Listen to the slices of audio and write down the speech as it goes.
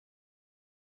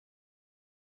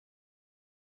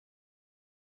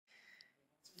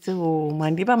So,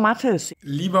 mein lieber Mattis,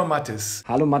 Lieber Mattis.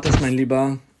 Hallo Mattis, mein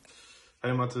Lieber.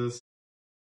 Hi Mattis.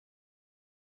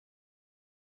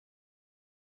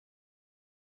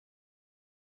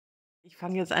 ich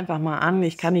fange jetzt einfach mal an.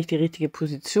 Ich kann nicht die richtige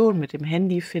Position mit dem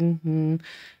Handy finden.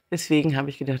 Deswegen habe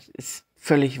ich gedacht, ist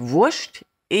völlig wurscht.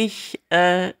 Ich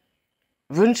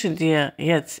wünsche dir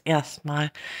jetzt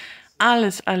erstmal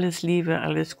alles Liebe,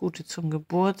 alles Gute zum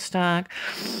Geburtstag.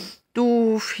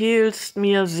 Du fehlst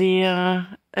mir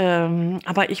sehr,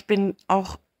 aber ich bin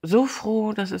auch so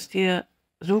froh, dass es dir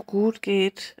so gut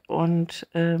geht und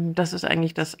das ist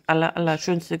eigentlich das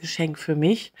allerschönste Geschenk für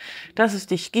mich, dass es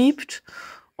dich gibt.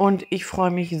 Und ich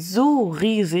freue mich so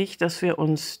riesig, dass wir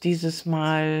uns dieses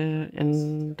Mal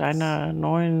in deiner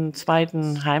neuen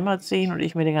zweiten Heimat sehen und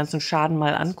ich mir den ganzen Schaden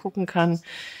mal angucken kann.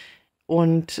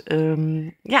 Und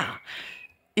ja,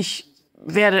 ich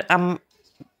werde am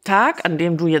Tag, an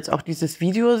dem du jetzt auch dieses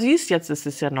Video siehst, jetzt ist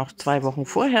es ja noch 2 Wochen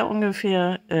vorher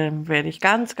ungefähr, werde ich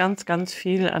ganz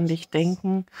viel an dich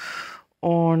denken.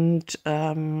 Und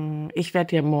ich werde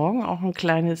dir morgen auch ein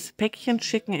kleines Päckchen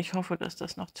schicken. Ich hoffe, dass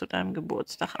das noch zu deinem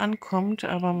Geburtstag ankommt,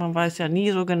 aber man weiß ja nie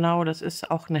so genau. Das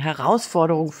ist auch eine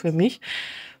Herausforderung für mich,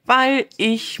 weil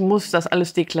ich muss das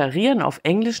alles deklarieren, auf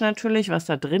Englisch natürlich, was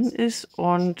da drin ist.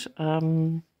 Und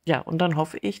ja, und dann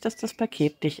hoffe ich, dass das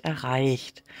Paket dich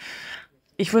erreicht.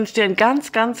 Ich wünsche dir einen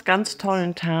ganz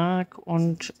tollen Tag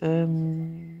und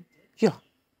ja,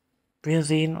 wir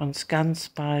sehen uns ganz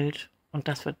bald und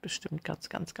das wird bestimmt ganz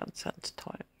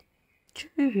toll.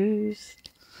 Tschüss.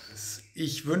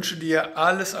 Ich wünsche dir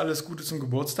alles Gute zum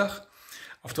Geburtstag.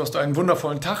 Auf dass du einen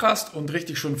wundervollen Tag hast und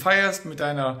richtig schön feierst mit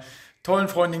deiner tollen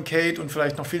Freundin Kate und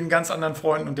vielleicht noch vielen ganz anderen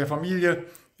Freunden und der Familie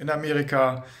in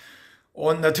Amerika.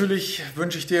 Und natürlich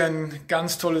wünsche ich dir ein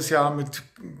ganz tolles Jahr mit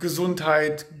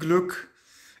Gesundheit, Glück,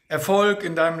 Erfolg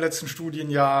in deinem letzten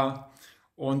Studienjahr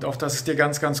und auf dass es dir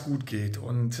ganz gut geht.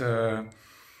 Und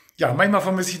ja, manchmal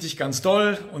vermisse ich dich ganz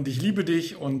doll und ich liebe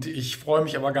dich und ich freue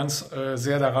mich aber ganz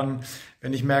sehr daran,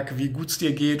 wenn ich merke, wie gut es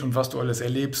dir geht und was du alles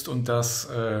erlebst und das,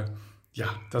 ja,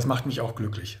 das macht mich auch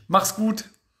glücklich. Mach's gut.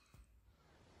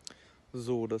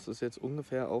 So, das ist jetzt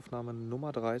ungefähr Aufnahme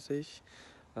Nummer 30.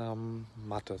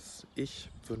 Mattes, ich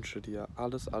wünsche dir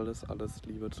alles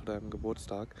Liebe zu deinem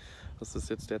Geburtstag. Das ist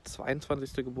jetzt der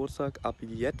 22. Geburtstag. Ab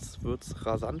jetzt wird es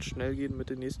rasant schnell gehen mit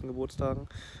den nächsten Geburtstagen.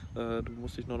 Du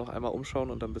musst dich nur noch einmal umschauen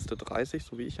und dann bist du 30,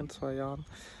 so wie ich in 2 Jahren.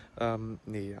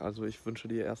 Nee, also ich wünsche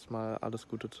dir erstmal alles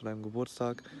Gute zu deinem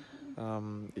Geburtstag.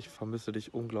 Ich vermisse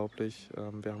dich unglaublich.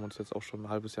 Wir haben uns jetzt auch schon ein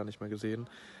halbes Jahr nicht mehr gesehen.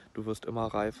 Du wirst immer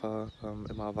reifer,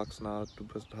 immer erwachsener.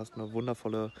 Hast eine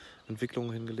wundervolle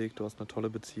Entwicklung hingelegt. Du hast eine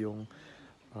tolle Beziehung.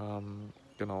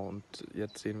 Genau, und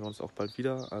jetzt sehen wir uns auch bald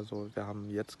wieder. Also wir haben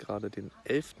jetzt gerade den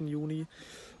 11. Juni.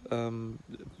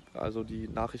 Also die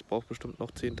Nachricht braucht bestimmt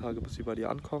noch 10 Tage, bis sie bei dir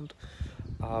ankommt.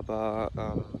 Aber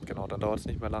genau, dann dauert es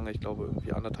nicht mehr lange. Ich glaube,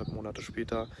 irgendwie 1,5 Monate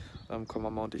später kommen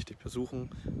Mama und ich dich besuchen.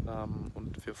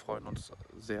 Und wir freuen uns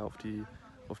sehr auf die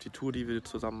Tour, die wir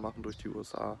zusammen machen durch die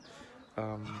USA.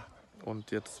 Ähm,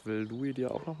 und jetzt will Louis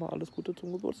dir auch nochmal alles Gute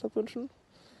zum Geburtstag wünschen.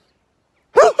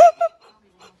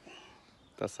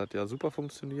 Das hat ja super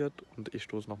funktioniert und ich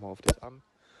stoße nochmal auf dich an.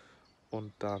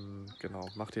 Und dann, genau,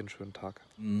 mach dir einen schönen Tag.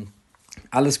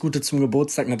 Alles Gute zum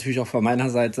Geburtstag, natürlich auch von meiner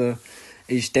Seite.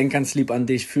 Ich denke ganz lieb an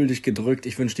dich, fühle dich gedrückt.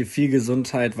 Ich wünsche dir viel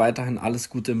Gesundheit, weiterhin alles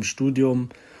Gute im Studium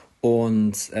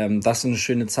und dass du eine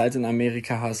schöne Zeit in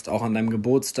Amerika hast, auch an deinem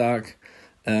Geburtstag.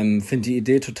 Finde die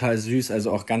Idee total süß,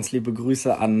 also auch ganz liebe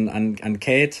Grüße an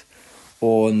Kate.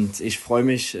 Und ich freue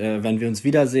mich, wenn wir uns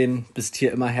wiedersehen. Bist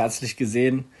hier immer herzlich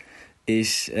gesehen.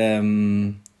 Ich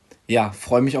ja,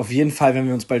 freue mich auf jeden Fall, wenn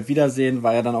wir uns bald wiedersehen.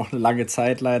 War ja dann auch eine lange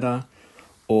Zeit leider.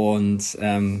 Und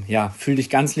ja, fühl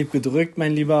dich ganz lieb gedrückt,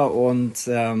 mein Lieber. Und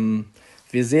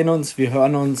wir sehen uns, wir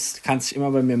hören uns. Kannst dich immer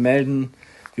bei mir melden.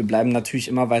 Wir bleiben natürlich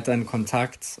immer weiter in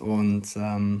Kontakt. Und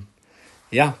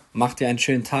ja, mach dir einen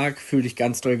schönen Tag. Fühl dich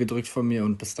ganz doll gedrückt von mir.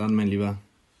 Und bis dann, mein Lieber.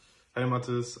 Hi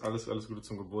Mattis, alles Gute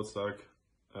zum Geburtstag.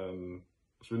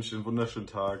 Ich wünsche dir einen wunderschönen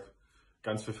Tag.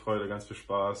 Ganz viel Freude, ganz viel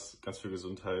Spaß, ganz viel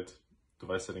Gesundheit. Du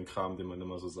weißt ja den Kram, den man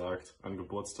immer so sagt an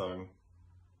Geburtstagen.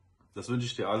 Das wünsche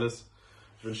ich dir alles.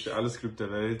 Ich wünsche dir alles Glück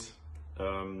der Welt,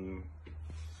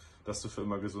 dass du für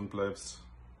immer gesund bleibst.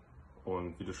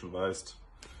 Und wie du schon weißt,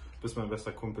 bist mein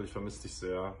bester Kumpel, ich vermisse dich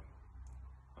sehr.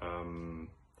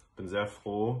 Bin sehr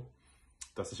froh,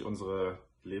 dass sich unsere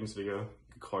Lebenswege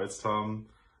gekreuzt haben,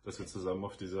 dass wir zusammen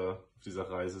auf dieser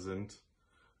Reise sind.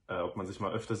 Ob man sich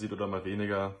mal öfter sieht oder mal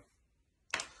weniger,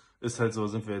 ist halt so,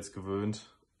 sind wir jetzt gewöhnt.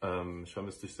 Ich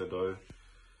vermisse dich sehr doll.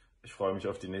 Ich freue mich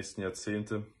auf die nächsten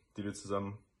Jahrzehnte, die wir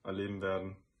zusammen erleben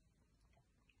werden.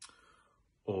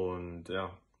 Und ja,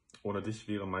 ohne dich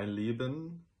wäre mein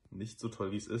Leben nicht so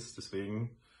toll, wie es ist.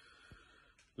 Deswegen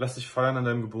lass dich feiern an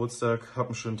deinem Geburtstag, hab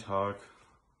einen schönen Tag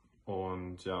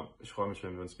und ja, ich freue mich,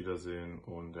 wenn wir uns wiedersehen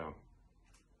und ja,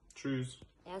 tschüss.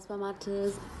 Erstmal,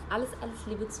 Mattis, alles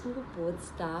Liebe zum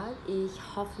Geburtstag. Ich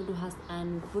hoffe, du hast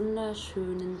einen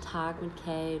wunderschönen Tag mit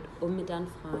Kate und mit deinen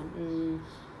Freunden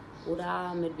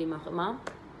oder mit wem auch immer.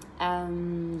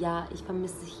 Ja, ich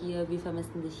vermisse dich hier, wir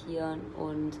vermissen dich hier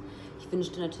und ich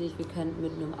wünschte natürlich, wir könnten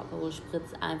mit einem Aperol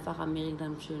Spritz einfach am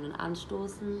Meridan chillen und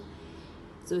anstoßen.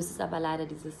 So ist es aber leider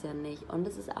dieses Jahr nicht und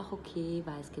es ist auch okay,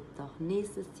 weil es gibt noch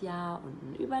nächstes Jahr und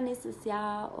ein übernächstes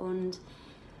Jahr und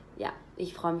ja,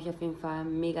 ich freue mich auf jeden Fall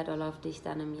mega doll auf dich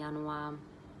dann im Januar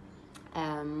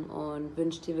und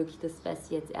wünsche dir wirklich das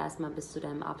Beste jetzt erstmal bis zu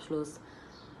deinem Abschluss.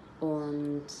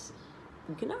 Und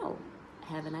genau,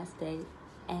 have a nice day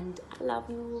and I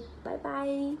love you. Bye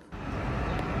bye.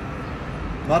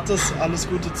 Mattis, alles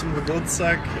Gute zum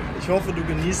Geburtstag. Ich hoffe, du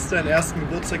genießt deinen ersten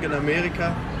Geburtstag in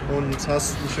Amerika und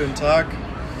hast einen schönen Tag.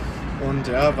 Und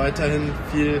ja, weiterhin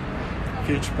viel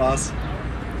Spaß.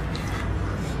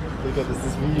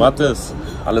 Mattis,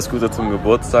 alles Gute zum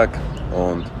Geburtstag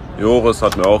und Joris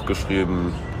hat mir auch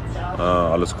geschrieben,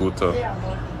 alles Gute.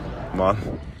 Mann.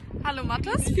 Hallo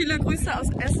Mattis, viele Grüße aus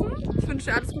Essen. Ich wünsche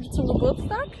dir alles Gute zum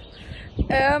Geburtstag.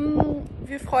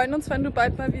 Wir freuen uns, wenn du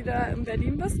bald mal wieder in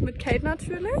Berlin bist, mit Kate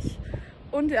natürlich.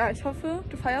 Und ja, ich hoffe,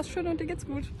 du feierst schön und dir geht's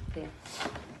gut. Okay.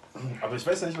 Aber ich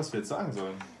weiß ja nicht, was wir jetzt sagen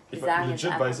sollen. Wir sagen legit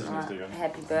jetzt weiß ich einfach nicht, Digga.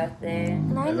 Happy Birthday.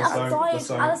 Nein, das auf sagen- Deutsch. das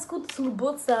sagen- Alles Gute zum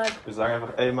Geburtstag. Wir sagen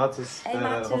einfach, ey Mattis, Ey,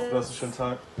 Mattis. hoffe, du hast einen schönen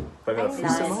Tag. Weil wir Nein,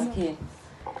 Füße Nein, machen. ist okay.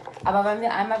 Aber wenn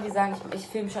wir einmal, wir sagen, ich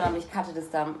filme schon, aber ich cutte das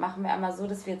dann, machen wir einmal so,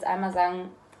 dass wir jetzt einmal sagen,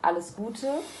 alles Gute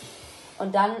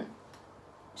und dann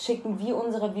schicken wir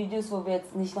unsere Videos, wo wir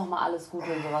jetzt nicht nochmal alles Gute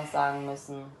und sowas sagen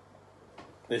müssen.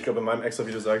 Ich glaube, in meinem extra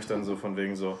Video sage ich dann so von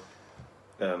wegen so,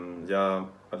 ja,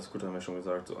 alles Gute haben wir schon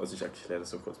gesagt. Also ich erkläre das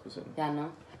so kurz ein bisschen. Ja, ne?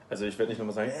 Also ich werde nicht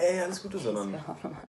nochmal sagen, ey, alles Gute, sondern Das wäre auch nochmal.